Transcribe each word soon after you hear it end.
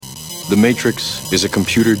The Matrix is a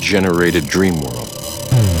computer-generated dream world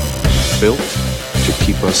built to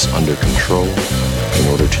keep us under control in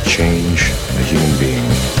order to change a human being.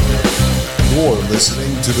 You're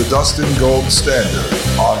listening to the Dustin Gold Standard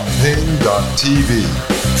on Pain.tv.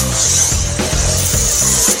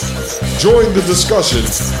 Join the discussion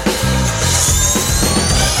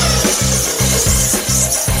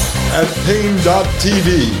at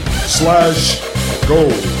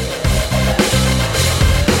Pain.tv/gold.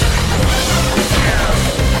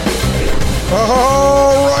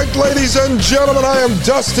 All right, ladies and gentlemen, I am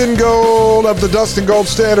Dustin Gold of the Dustin Gold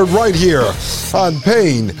Standard right here on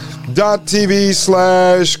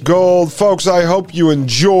Pain.tv/gold. Folks, I hope you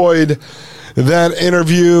enjoyed that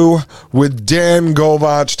interview with Dan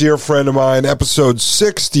Golvach, dear friend of mine, episode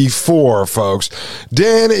 64, folks.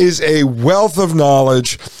 Dan is a wealth of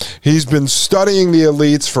knowledge. He's been studying the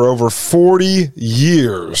elites for over 40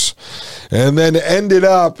 years and then ended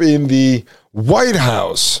up in the White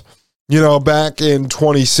House, back in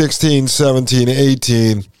 2016, 17,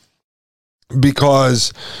 18,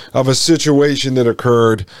 because of a situation that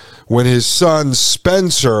occurred when his son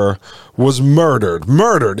Spencer was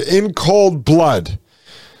murdered in cold blood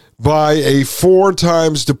by a 4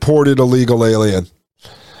 times deported illegal alien.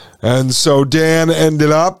 And so Dan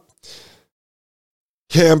ended up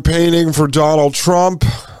campaigning for Donald Trump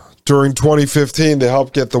during 2015 to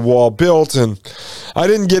help get the wall built. And I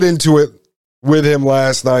didn't get into it with him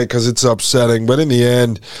last night because it's upsetting, but in the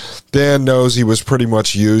end, Dan knows he was pretty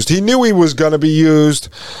much used. He knew he was going to be used,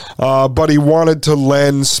 but he wanted to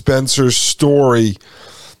lend Spencer's story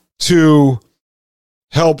to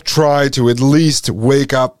help try to at least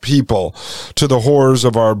wake up people to the horrors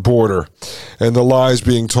of our border and the lies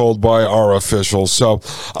being told by our officials. So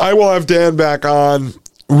I will have Dan back on.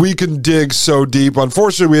 We can dig so deep.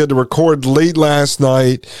 Unfortunately, we had to record late last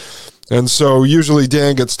night, and so usually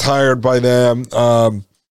Dan gets tired by then.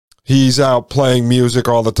 He's out playing music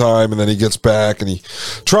all the time, and then he gets back and he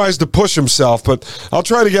tries to push himself. But I'll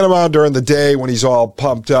try to get him on during the day when he's all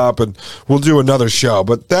pumped up, and we'll do another show.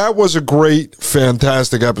 But that was a great,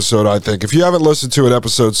 fantastic episode, I think. If you haven't listened to it,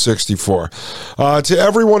 episode 64. To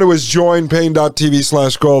everyone who has joined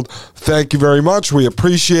Pain.tv/gold, thank you very much. We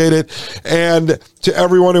appreciate it. And to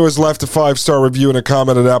everyone who has left a 5-star review and a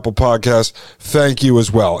comment at Apple Podcasts, thank you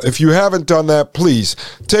as well. If you haven't done that, please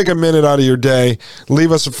take a minute out of your day,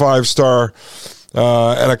 leave us a 5-star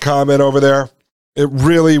and a comment over there. It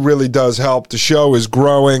really, really does help. The show is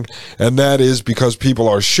growing, and that is because people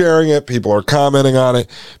are sharing it, people are commenting on it,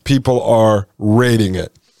 people are rating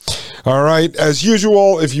it. All right, as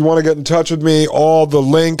usual, if you want to get in touch with me, all the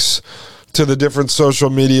links to the different social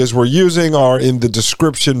medias we're using are in the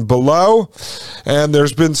description below. And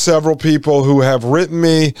there's been several people who have written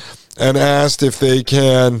me and asked if they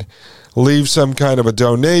can leave some kind of a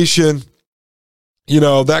donation.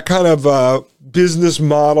 That kind of business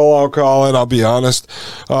model, I'll call it, I'll be honest,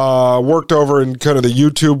 worked over in kind of the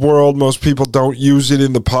YouTube world. Most people don't use it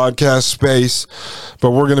in the podcast space,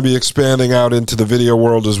 but we're going to be expanding out into the video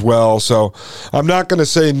world as well. So I'm not going to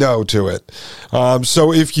say no to it.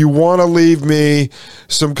 So if you want to leave me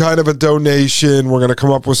some kind of a donation, we're going to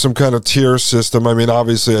come up with some kind of tier system. I mean,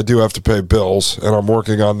 obviously I do have to pay bills, and I'm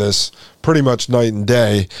working on this pretty much night and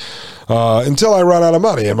day until I run out of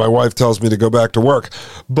money and my wife tells me to go back to work.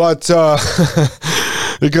 But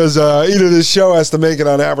because either this show has to make it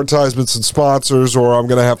on advertisements and sponsors, or I'm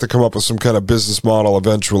going to have to come up with some kind of business model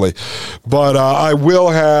eventually. But I will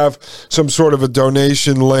have some sort of a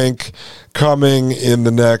donation link coming in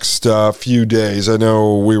the next few days. I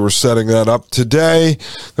know we were setting that up today.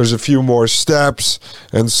 There's a few more steps,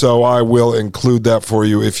 and so I will include that for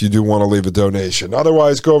you if you do want to leave a donation.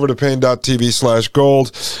 Otherwise, go over to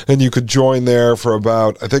Pain.tv/gold, and you could join there for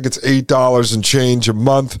about, I think it's $8 and change a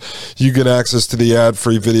month. You get access to the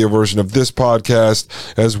ad-free video version of this podcast,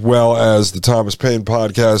 as well as the Thomas Paine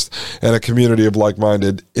podcast, and a community of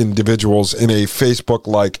like-minded individuals in a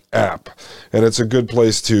Facebook-like app. And it's a good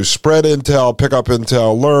place to spread intel, pick up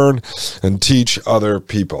intel, learn, and teach other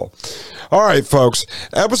people. All right, folks,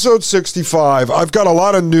 episode 65. I've got a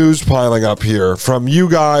lot of news piling up here from you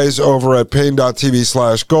guys over at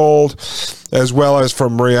Pain.tv/gold, as well as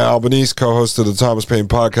from Maria Albanese, co-host of the Thomas Paine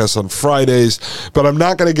podcast on Fridays. But I'm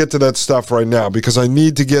not going to get to that stuff right now because I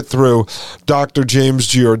need to get through Dr. James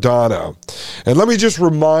Giordano. And let me just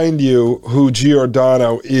remind you who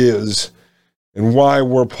Giordano is and why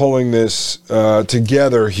we're pulling this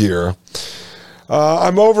together here.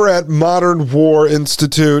 I'm over at Modern War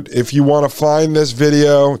Institute. If you want to find this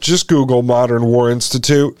video, just Google Modern War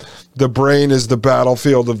Institute. The brain is the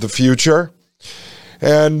battlefield of the future.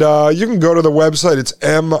 And you can go to the website. It's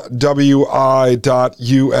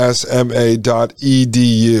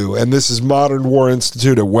mwi.usma.edu. And this is Modern War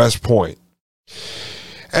Institute at West Point.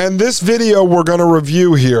 And this video we're going to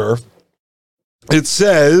review here, it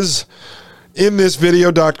says, in this video,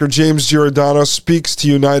 Dr. James Giordano speaks to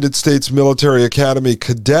United States Military Academy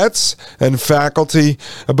cadets and faculty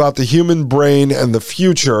about the human brain and the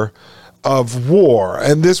future of war.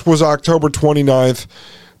 And this was October 29th,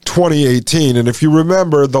 2018. And if you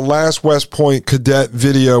remember, the last West Point cadet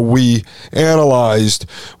video we analyzed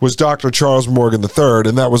was Dr. Charles Morgan III,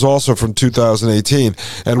 and that was also from 2018.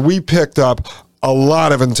 And we picked up a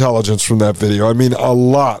lot of intelligence from that video. I mean, a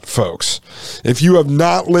lot, folks. If you have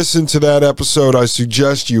not listened to that episode, I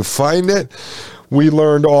suggest you find it. We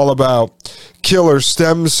learned all about killer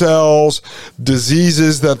stem cells,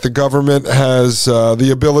 diseases that the government has the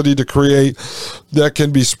ability to create that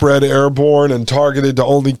can be spread airborne and targeted to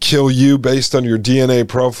only kill you based on your DNA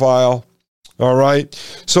profile. All right.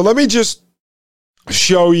 So let me just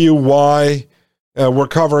show you why we're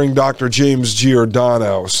covering Dr. James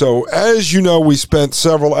Giordano. So as you know, we spent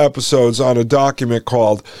several episodes on a document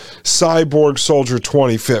called Cyborg Soldier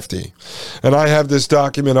 2050. And I have this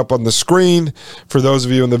document up on the screen for those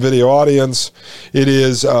of you in the video audience. It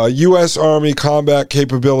is U.S. Army Combat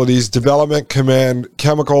Capabilities Development Command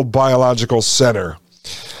Chemical Biological Center.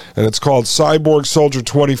 And it's called Cyborg Soldier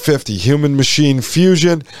 2050, Human-Machine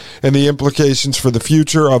Fusion and the Implications for the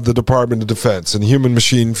Future of the Department of Defense. And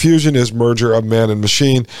human-machine fusion is merger of man and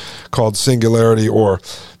machine, called singularity or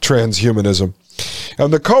transhumanism.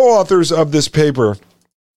 And the co-authors of this paper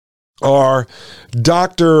are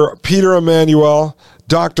Dr. Peter Emanuel,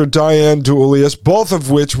 Dr. Diane Duilius, both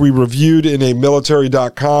of which we reviewed in a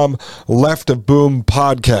military.com Left of Boom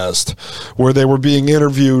podcast, where they were being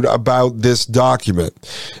interviewed about this document.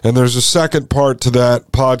 And there's a second part to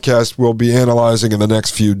that podcast we'll be analyzing in the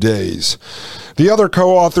next few days. The other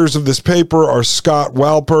co-authors of this paper are Scott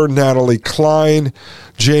Walper, Natalie Klein,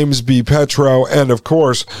 James B. Petro, and of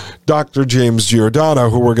course, Dr. James Giordano,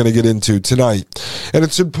 who we're going to get into tonight. And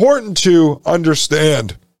it's important to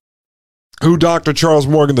understand who Dr. Charles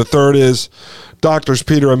Morgan III is, Doctors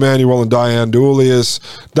Peter Emanuel and Diane Duilius,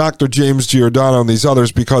 Dr. James Giordano, and these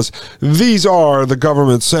others, because these are the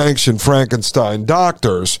government-sanctioned Frankenstein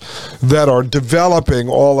doctors that are developing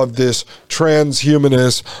all of this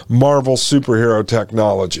transhumanist Marvel superhero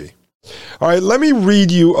technology. All right, let me read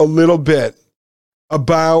you a little bit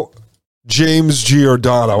about James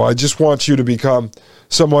Giordano. I just want you to become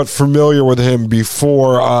somewhat familiar with him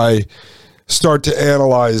before I start to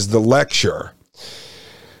analyze the lecture.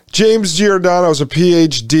 James Giordano is a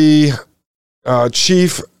PhD,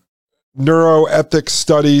 Chief Neuroethics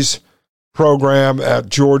Studies Program at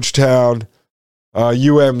Georgetown,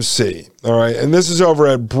 UMC. All right, and this is over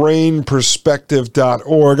at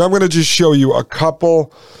brainperspective.org. I'm going to just show you a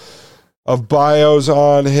couple of bios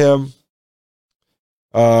on him,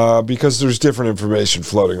 because there's different information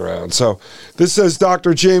floating around. So this says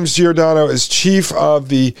Dr. James Giordano is chief of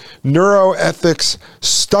the Neuroethics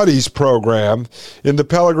Studies Program in the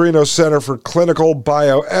Pellegrino Center for Clinical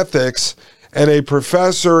Bioethics and a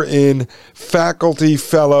professor in Faculty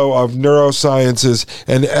Fellow of Neurosciences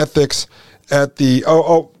and Ethics at the...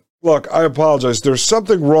 Look, I apologize. There's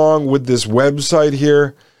something wrong with this website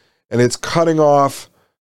here, and it's cutting off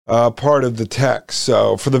part of the text.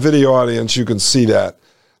 So for the video audience, you can see that.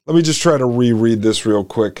 Let me just try to reread this real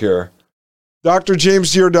quick here. Dr.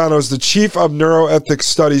 James Giordano is the Chief of Neuroethics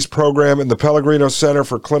Studies Program in the Pellegrino Center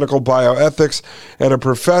for Clinical Bioethics and a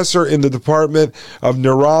professor in the Department of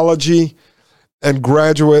Neurology and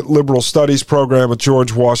Graduate Liberal Studies Program at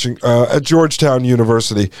Georgetown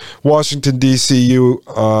University, Washington, D.C.,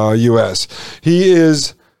 U.S. He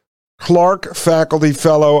is Clark Faculty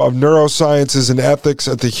Fellow of Neurosciences and Ethics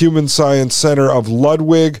at the Human Science Center of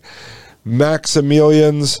Ludwig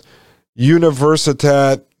Maximilians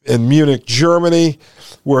Universität in Munich, Germany,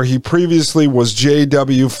 where he previously was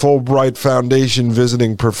J.W. Fulbright Foundation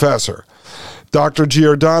visiting professor. Dr.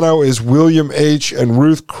 Giordano is William H. and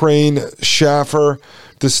Ruth Crane Schaffer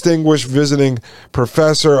Distinguished Visiting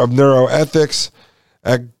Professor of Neuroethics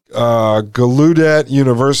at Gallaudet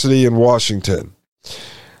University in Washington.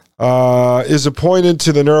 Is appointed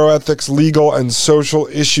to the Neuroethics Legal and Social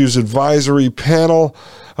Issues Advisory Panel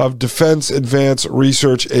of Defense Advanced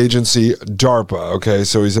Research Agency, DARPA. Okay,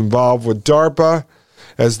 so he's involved with DARPA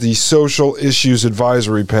as the Social Issues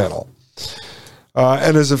Advisory Panel.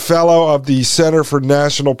 And is a fellow of the Center for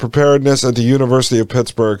National Preparedness at the University of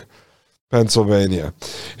Pittsburgh, Pennsylvania.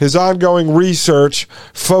 His ongoing research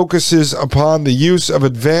focuses upon the use of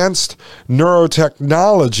advanced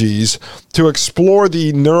neurotechnologies to explore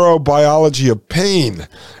the neurobiology of pain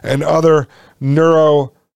and other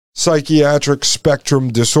neuropsychiatric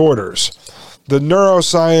spectrum disorders, the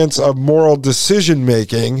neuroscience of moral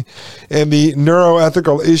decision-making, and the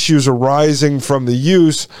neuroethical issues arising from the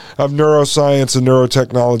use of neuroscience and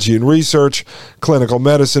neurotechnology in research, clinical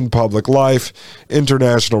medicine, public life,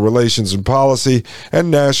 international relations and policy,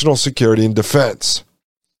 and national security and defense.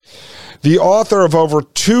 The author of over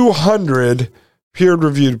 200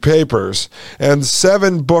 peer-reviewed papers and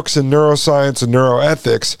 7 books in neuroscience and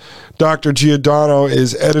neuroethics, Dr. Giordano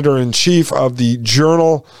is editor-in-chief of the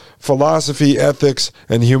journal Philosophy, Ethics,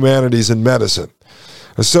 and Humanities in Medicine,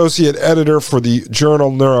 associate editor for the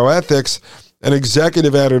journal Neuroethics, and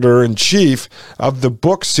executive editor-in-chief of the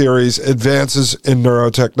book series Advances in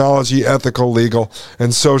Neurotechnology, Ethical, Legal,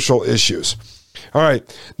 and Social Issues. All right,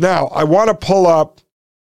 now I want to pull up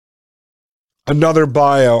another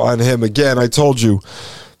bio on him. Again, I told you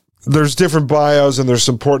there's different bios and there's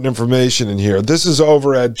some important information in here. This is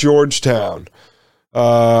over at Georgetown.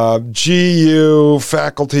 GU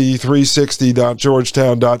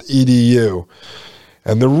faculty360.georgetown.edu.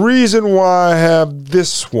 And the reason why I have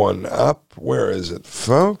this one up, where is it,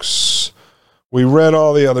 folks? We read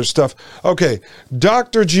all the other stuff. Okay,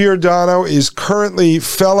 Dr. Giordano is currently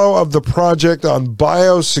fellow of the Project on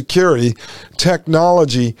Biosecurity,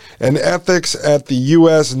 Technology, and Ethics at the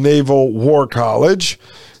U.S. Naval War College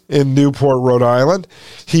in Newport, Rhode Island.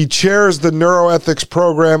 He chairs the neuroethics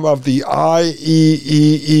program of the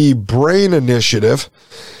IEEE Brain Initiative,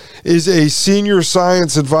 is a senior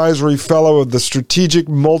science advisory fellow of the Strategic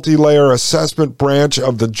Multilayer Assessment Branch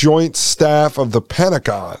of the Joint Staff of the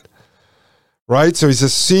Pentagon. Right? So he's a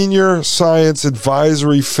senior science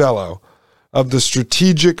advisory fellow of the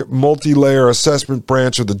Strategic Multilayer Assessment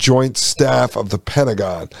Branch of the Joint Staff of the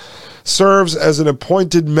Pentagon. Serves as an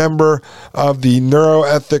appointed member of the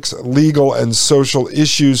Neuroethics, Legal, and Social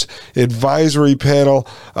Issues Advisory Panel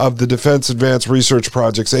of the Defense Advanced Research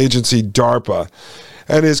Projects Agency, DARPA,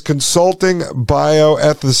 and is consulting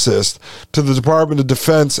bioethicist to the Department of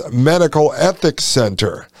Defense Medical Ethics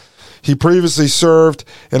Center. He previously served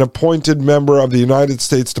an appointed member of the United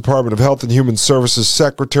States Department of Health and Human Services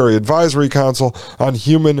Secretary Advisory Council on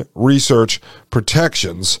Human Research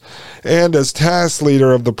Protections, and as task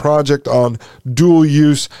leader of the Project on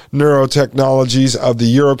Dual-Use Neurotechnologies of the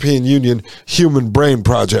European Union Human Brain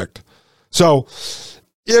Project. So,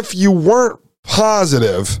 if you weren't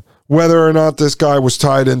positive whether or not this guy was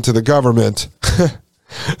tied into the government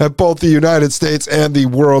at both the United States and the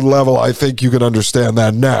world level, I think you can understand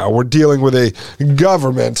that now. We're dealing with a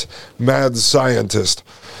government mad scientist.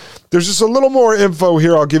 There's just a little more info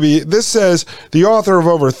here I'll give you. This says the author of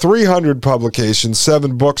over 300 publications,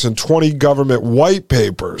 7 books, and 20 government white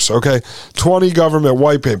papers. Okay, 20 government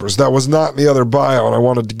white papers. That was not in the other bio, and I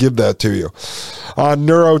wanted to give that to you. On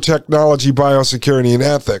neurotechnology, biosecurity, and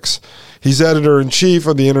ethics. He's editor-in-chief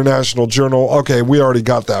of the International Journal. Okay, we already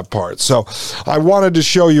got that part. So I wanted to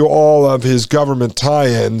show you all of his government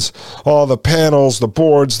tie-ins, all the panels, the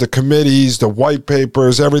boards, the committees, the white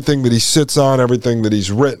papers, everything that he sits on, everything that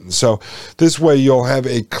he's written. So this way you'll have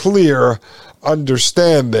a clear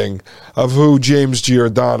understanding of who James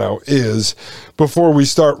Giordano is before we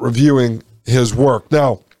start reviewing his work.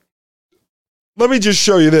 Now, let me just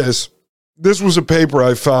show you this. This was a paper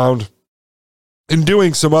I found in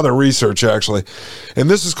doing some other research, actually. And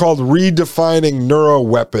this is called Redefining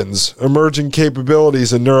Neuroweapons, Emerging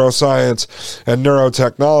Capabilities in Neuroscience and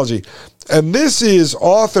Neurotechnology. And this is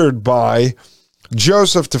authored by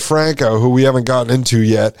Joseph DeFranco, who we haven't gotten into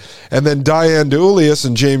yet, and then Diane DeUlius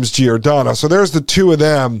and James Giordano. So there's the two of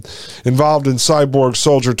them involved in Cyborg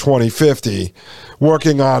Soldier 2050,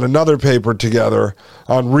 working on another paper together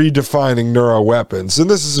on redefining neuroweapons. And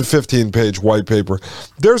this is a 15-page white paper.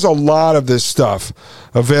 There's a lot of this stuff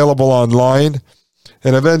available online,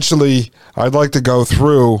 and eventually I'd like to go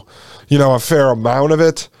through, a fair amount of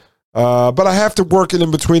it. But I have to work it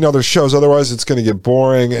in between other shows. Otherwise, it's going to get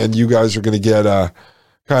boring, and you guys are going to get I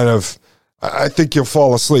think you'll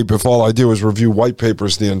fall asleep if all I do is review white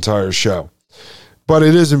papers the entire show. But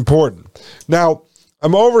it is important. Now,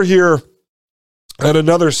 I'm over here at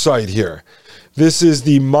another site here. This is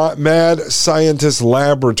the Mad Scientist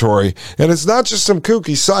Laboratory, and it's not just some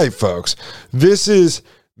kooky site, folks. This is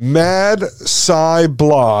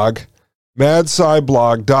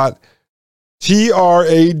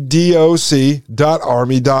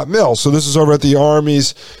TRADOC.army.mil. So this is over at the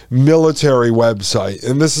Army's military website.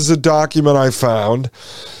 And this is a document I found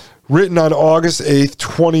written on August 8th,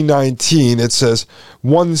 2019. It says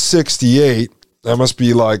 168. That must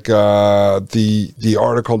be like the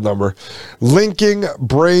article number. Linking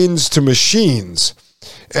brains to machines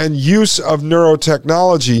and use of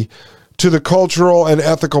neurotechnology to the cultural and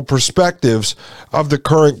ethical perspectives of the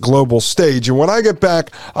current global stage. And when I get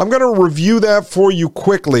back, I'm going to review that for you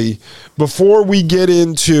quickly before we get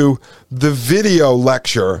into the video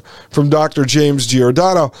lecture from Dr. James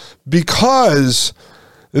Giordano, because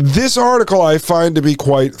this article I find to be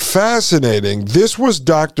quite fascinating. This was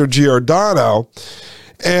Dr. Giordano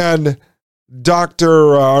and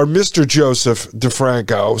Mr. Joseph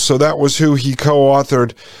DeFranco. So that was who he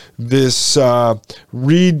co-authored this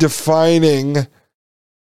redefining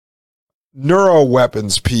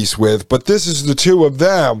neuroweapons piece with. But this is the two of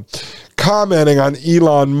them commenting on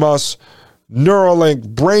Elon Musk's Neuralink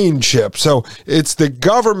brain chip. So it's the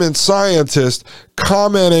government scientist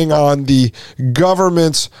commenting on the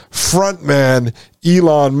government's frontman,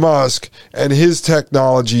 Elon Musk, and his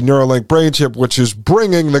technology, Neuralink brain chip, which is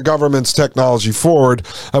bringing the government's technology forward,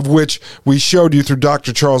 of which we showed you through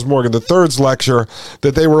Dr. Charles Morgan III's lecture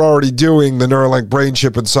that they were already doing the Neuralink brain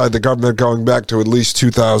chip inside the government going back to at least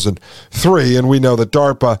 2003. And we know that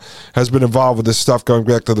DARPA has been involved with this stuff going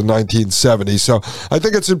back to the 1970s. So I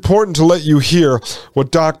think it's important to let you hear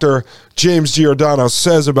what Dr. James Giordano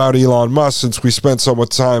says about Elon Musk, since we spent so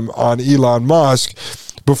much time on Elon Musk,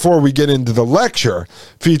 before we get into the lecture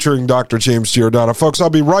featuring Dr. James Giordano. Folks, I'll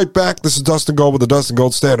be right back. This is Dustin Gold with the Dustin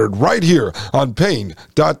Gold Standard right here on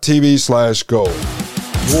Pain.tv/gold.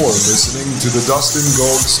 You're listening to the Dustin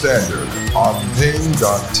Gold Standard on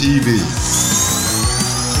Pain.tv.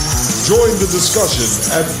 Join the discussion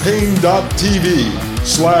at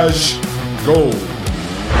Pain.tv/gold.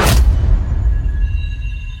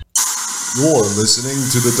 You're listening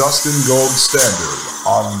to the Dustin Gold Standard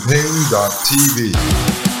on Pain.tv.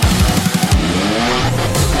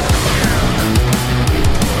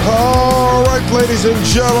 All right, ladies and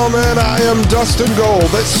gentlemen, I am Dustin Gold.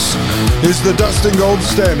 This is the Dustin Gold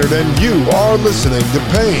Standard, and you are listening to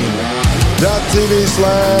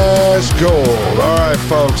Pain.tv/gold. All right,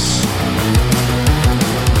 folks.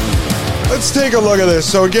 Let's take a look at this.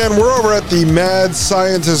 So again, we're over at the Mad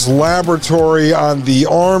Scientist Laboratory on the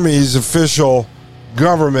Army's official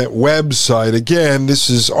government website. Again, this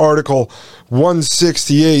is article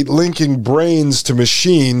 168, linking brains to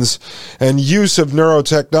machines and use of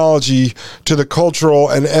neurotechnology to the cultural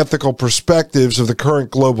and ethical perspectives of the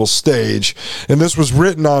current global stage. And this was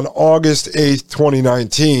written on August 8th,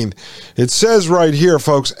 2019. It says right here,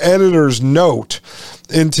 folks, editor's note.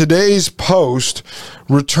 In today's post,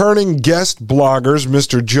 returning guest bloggers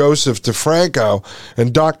Mr. Joseph DeFranco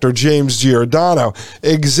and Dr. James Giordano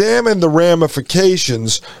examine the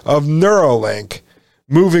ramifications of Neuralink,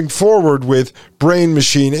 moving forward with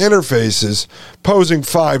brain-machine interfaces, posing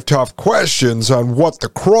 5 tough questions on what the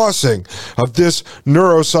crossing of this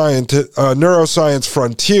neuroscience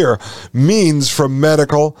frontier means from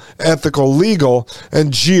medical, ethical, legal,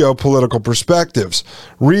 and geopolitical perspectives.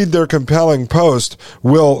 Read their compelling post,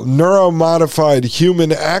 Will Neuromodified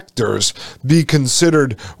Human Actors Be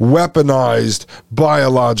Considered Weaponized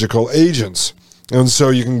Biological Agents? And so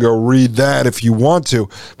you can go read that if you want to.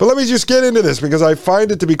 But let me just get into this, because I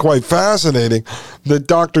find it to be quite fascinating that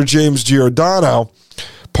Dr. James Giordano,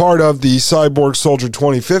 part of the Cyborg Soldier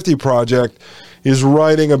 2050 project, is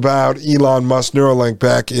writing about Elon Musk Neuralink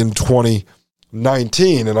back in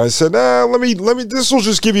 2019. And I said, this will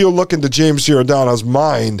just give you a look into James Giordano's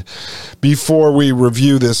mind before we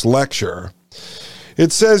review this lecture.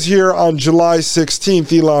 It says here, on July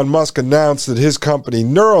 16th, Elon Musk announced that his company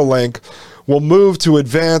Neuralink will move to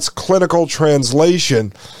advanced clinical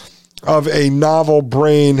translation of a novel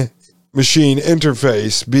brain-machine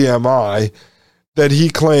interface, BMI, that he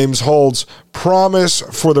claims holds promise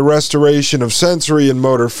for the restoration of sensory and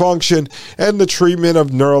motor function and the treatment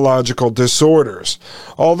of neurological disorders.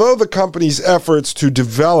 Although the company's efforts to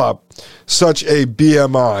develop such a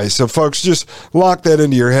BMI, so folks, just lock that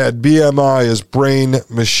into your head. BMI is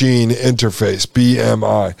brain-machine interface,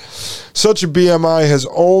 BMI. Such a BMI has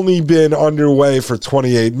only been underway for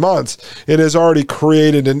 28 months. It has already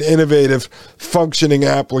created an innovative functioning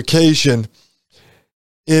application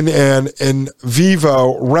in an in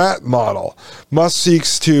vivo rat model. Musk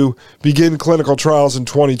seeks to begin clinical trials in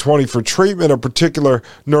 2020 for treatment of particular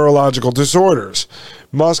neurological disorders.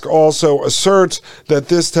 Musk also asserts that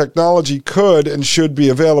this technology could and should be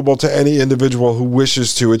available to any individual who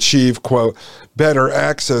wishes to achieve, quote, better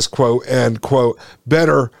access, quote, and, quote,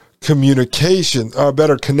 better connections,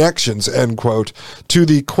 end quote, to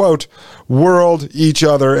the, quote, world, each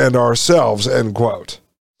other, and ourselves, end quote.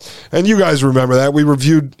 And you guys remember that. We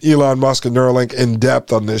reviewed Elon Musk and Neuralink in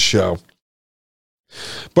depth on this show.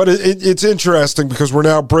 But it's interesting because we're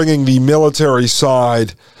now bringing the military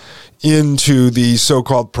side into the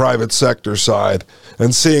so-called private sector side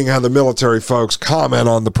and seeing how the military folks comment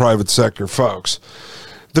on the private sector folks.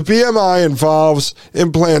 The BMI involves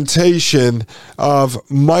implantation of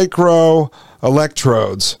micro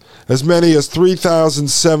electrodes, as many as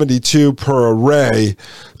 3,072 per array,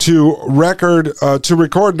 to record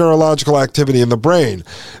neurological activity in the brain.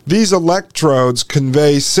 These electrodes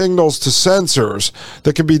convey signals to sensors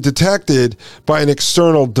that can be detected by an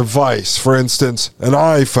external device, for instance, an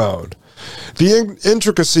iPhone. The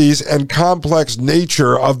intricacies and complex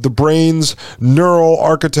nature of the brain's neural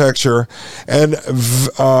architecture and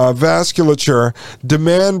vasculature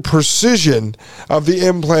demand precision of the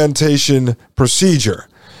implantation procedure.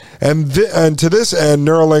 And to this end,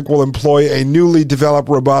 Neuralink will employ a newly developed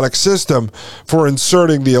robotic system for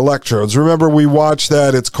inserting the electrodes. Remember, we watched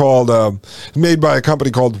that. It's called, made by a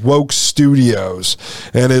company called Woke Studios.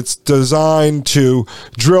 And it's designed to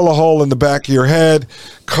drill a hole in the back of your head,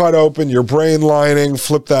 cut open your brain lining,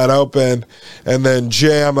 flip that open, and then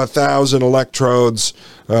jam 1,000 electrodes,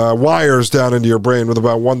 wires down into your brain with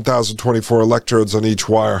about 1,024 electrodes on each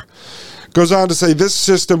wire. Goes on to say this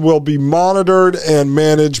system will be monitored and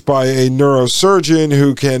managed by a neurosurgeon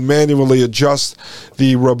who can manually adjust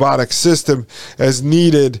the robotic system as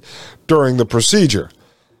needed during the procedure.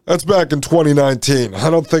 That's back in 2019. I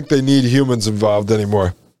don't think they need humans involved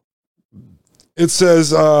anymore. It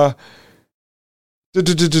says, where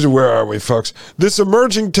are we, folks? This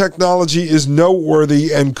emerging technology is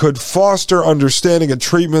noteworthy and could foster understanding and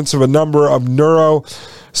treatments of a number of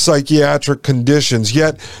neuropsychiatric conditions.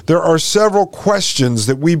 Yet, there are several questions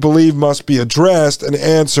that we believe must be addressed and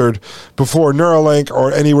answered before Neuralink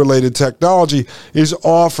or any related technology is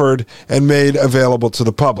offered and made available to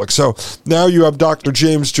the public. So now you have Dr.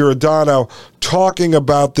 James Giordano talking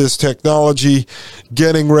about this technology,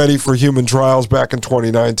 getting ready for human trials back in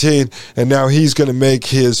 2019, and now he's going to make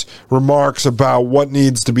his remarks about what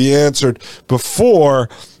needs to be answered before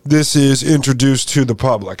this is introduced to the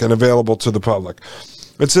public and available to the public.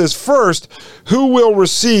 It says, first, who will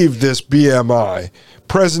receive this BMI?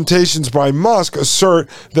 Presentations by Musk assert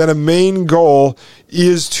that a main goal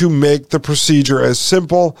is to make the procedure as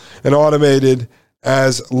simple and automated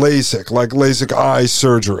as LASIK, like LASIK eye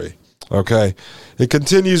surgery. Okay. It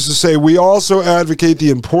continues to say, we also advocate the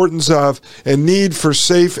importance of and need for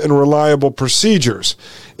safe and reliable procedures.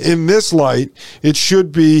 In this light, it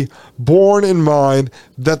should be borne in mind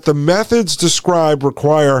that the methods described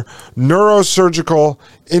require neurosurgical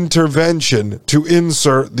intervention to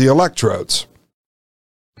insert the electrodes.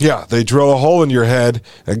 Yeah, they drill a hole in your head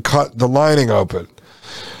and cut the lining open.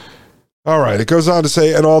 All right, it goes on to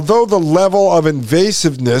say, and although the level of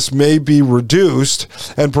invasiveness may be reduced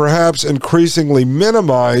and perhaps increasingly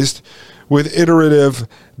minimized with iterative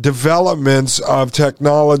developments of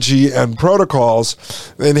technology and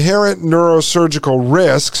protocols, inherent neurosurgical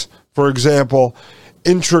risks, for example,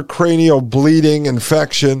 intracranial bleeding,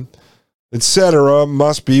 infection, etc.,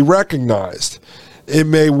 must be recognized. It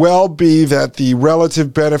may well be that the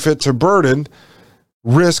relative benefit to burden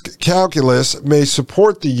risk calculus may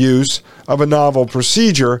support the use of a novel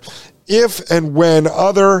procedure if and when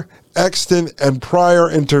other extant and prior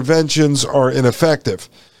interventions are ineffective.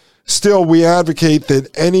 Still, we advocate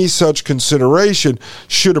that any such consideration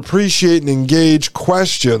should appreciate and engage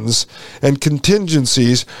questions and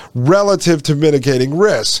contingencies relative to mitigating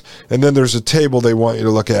risks. And then there's a table they want you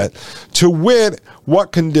to look at. To wit,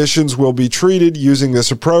 what conditions will be treated using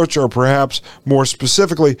this approach, or perhaps more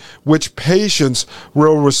specifically, which patients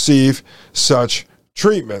will receive such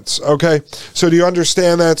treatments. Okay, so do you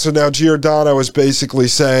understand that? So now Giordano is basically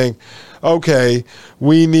saying, okay,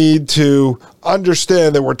 we need to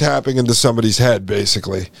understand that we're tapping into somebody's head,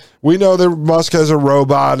 basically. We know that Musk has a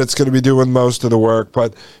robot. It's going to be doing most of the work,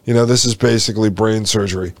 but, this is basically brain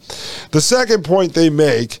surgery. The second point they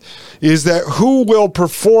make is that who will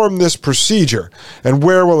perform this procedure and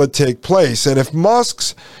where will it take place? And if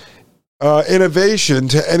Musk's innovation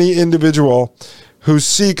to any individual who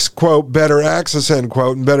seeks, quote, better access, end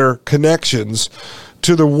quote, and better connections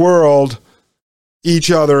to the world,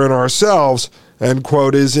 each other, and ourselves, end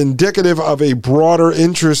quote, is indicative of a broader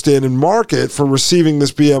interest in and market for receiving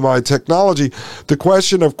this BMI technology, the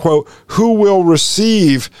question of, quote, who will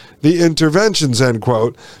receive the interventions, end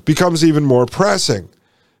quote, becomes even more pressing.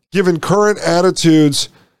 Given current attitudes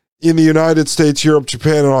in the United States, Europe,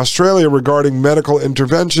 Japan, and Australia regarding medical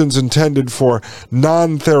interventions intended for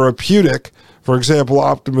non-therapeutic for example,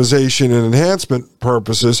 optimization and enhancement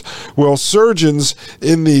purposes, will surgeons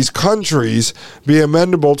in these countries be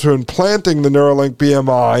amenable to implanting the Neuralink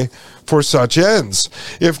BMI for such ends?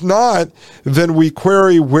 If not, then we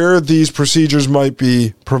query where these procedures might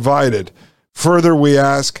be provided. Further, we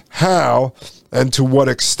ask how and to what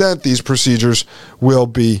extent these procedures will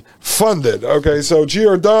be funded. Okay, so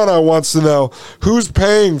Giordano wants to know who's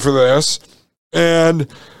paying for this and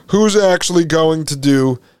who's actually going to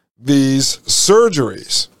do these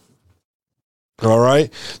surgeries. All right,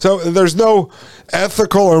 so there's no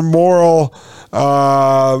ethical or moral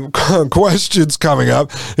questions coming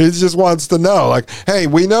up. He just wants to know, like, hey,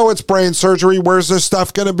 we know it's brain surgery. Where's this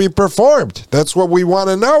stuff going to be performed? That's what we want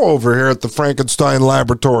to know over here at the Frankenstein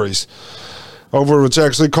Laboratories. Over what's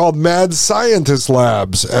actually called Mad Scientist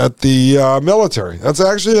Labs at the military. That's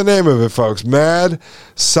actually the name of it, folks. Mad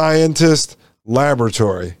Scientist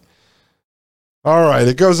Laboratory. All right,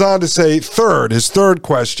 it goes on to say, his third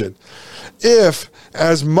question. If,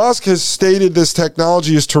 as Musk has stated, this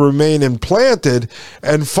technology is to remain implanted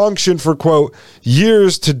and function for, quote,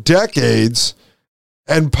 years to decades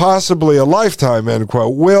and possibly a lifetime, end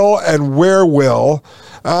quote, will and where will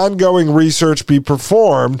ongoing research be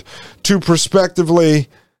performed to prospectively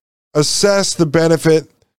assess the benefit,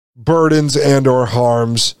 burdens, and or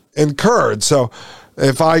harms incurred? So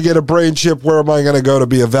if I get a brain chip, where am I going to go to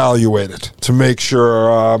be evaluated to make sure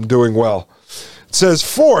I'm doing well? It says,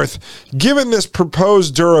 fourth, given this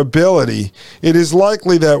proposed durability, it is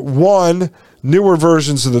likely that newer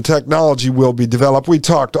versions of the technology will be developed. We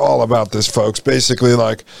talked all about this, folks. Basically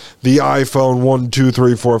like the iPhone 1, 2,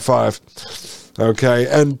 3, 4, 5. Okay,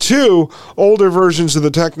 and 2, older versions of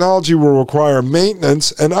the technology will require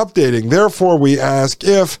maintenance and updating. Therefore, we ask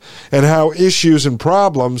if and how issues and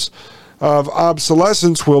problems of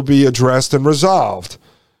obsolescence will be addressed and resolved.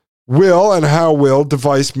 Will and how will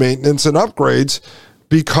device maintenance and upgrades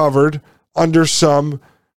be covered under some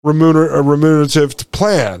remunerative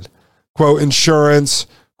plan? Quote, insurance,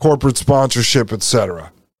 corporate sponsorship,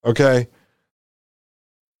 etc. Okay?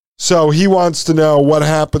 So he wants to know what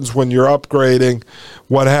happens when you're upgrading,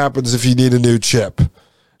 what happens if you need a new chip.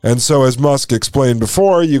 And so as Musk explained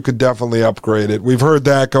before, you could definitely upgrade it. We've heard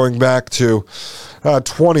that going back to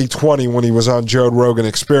 2020 when he was on Joe Rogan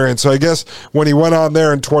Experience. So I guess when he went on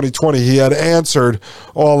there in 2020, he had answered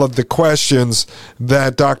all of the questions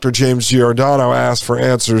that Dr. James Giordano asked for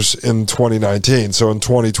answers in 2019. So in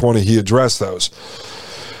 2020, he addressed those.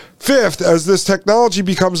 Fifth, as this technology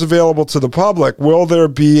becomes available to the public, will there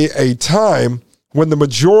be a time when the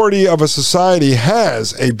majority of a society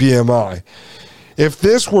has a BMI? If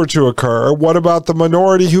this were to occur, what about the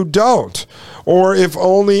minority who don't? Or if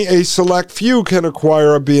only a select few can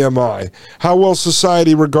acquire a BMI, how will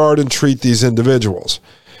society regard and treat these individuals?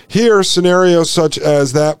 Here, scenarios such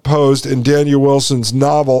as that posed in Daniel Wilson's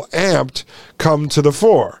novel Amped come to the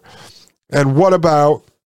fore. And what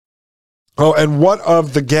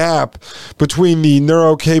of the gap between the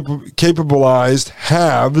neurocapabilized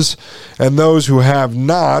haves and those who have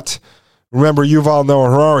not? Remember, Yuval Noah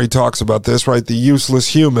Harari talks about this, right? The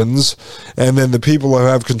useless humans, and then the people who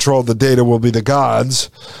have controlled the data will be the gods.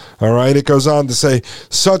 All right? It goes on to say,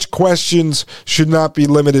 such questions should not be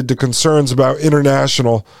limited to concerns about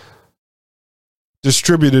international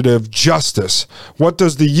distributive justice. What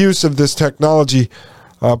does the use of this technology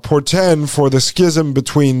portend for the schism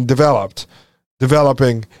between developing,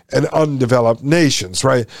 and undeveloped nations,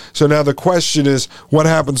 right? So now the question is, what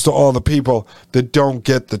happens to all the people that don't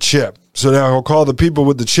get the chip? So now he'll call the people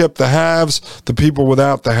with the chip the haves, the people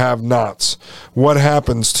without the have-nots. What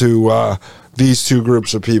happens to these two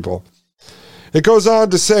groups of people? It goes on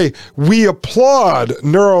to say, we applaud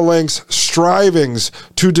Neuralink's strivings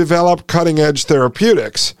to develop cutting-edge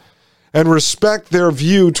therapeutics and respect their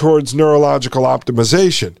view towards neurological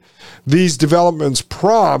optimization. These developments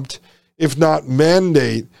prompt, if not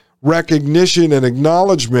mandate, recognition and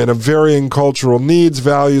acknowledgement of varying cultural needs,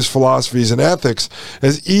 values, philosophies, and ethics,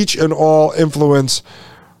 as each and all influence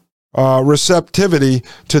receptivity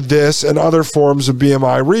to this and other forms of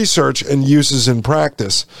BMI research and uses in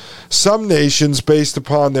practice. Some nations, based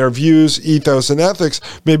upon their views, ethos, and ethics,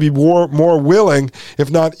 may be more willing,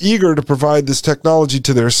 if not eager, to provide this technology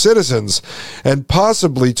to their citizens, and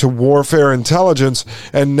possibly to warfare intelligence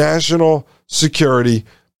and national security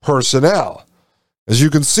personnel. As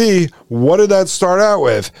you can see, what did that start out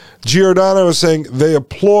with? Giordano is saying they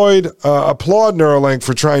applaud Neuralink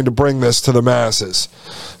for trying to bring this to the masses.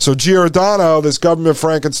 So Giordano, this government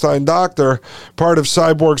Frankenstein doctor, part of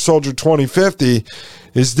Cyborg Soldier 2050,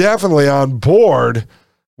 is definitely on board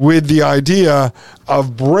with the idea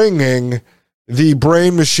of bringing the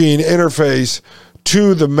brain-machine interface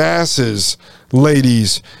to the masses,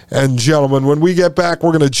 ladies and gentlemen. When we get back,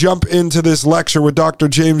 we're going to jump into this lecture with Dr.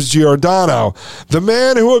 James Giordano, the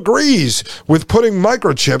man who agrees with putting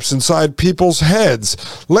microchips inside people's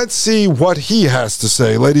heads. Let's see what he has to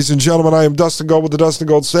say. Ladies and gentlemen, I am Dustin Gold with the Dustin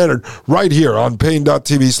Gold Standard right here on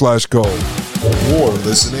Pain.tv/gold. You're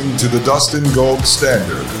listening to the Dustin Gold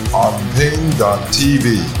Standard on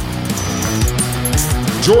Pain.tv.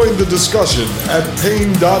 Join the discussion at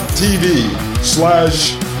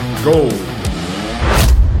Pain.tv/gold.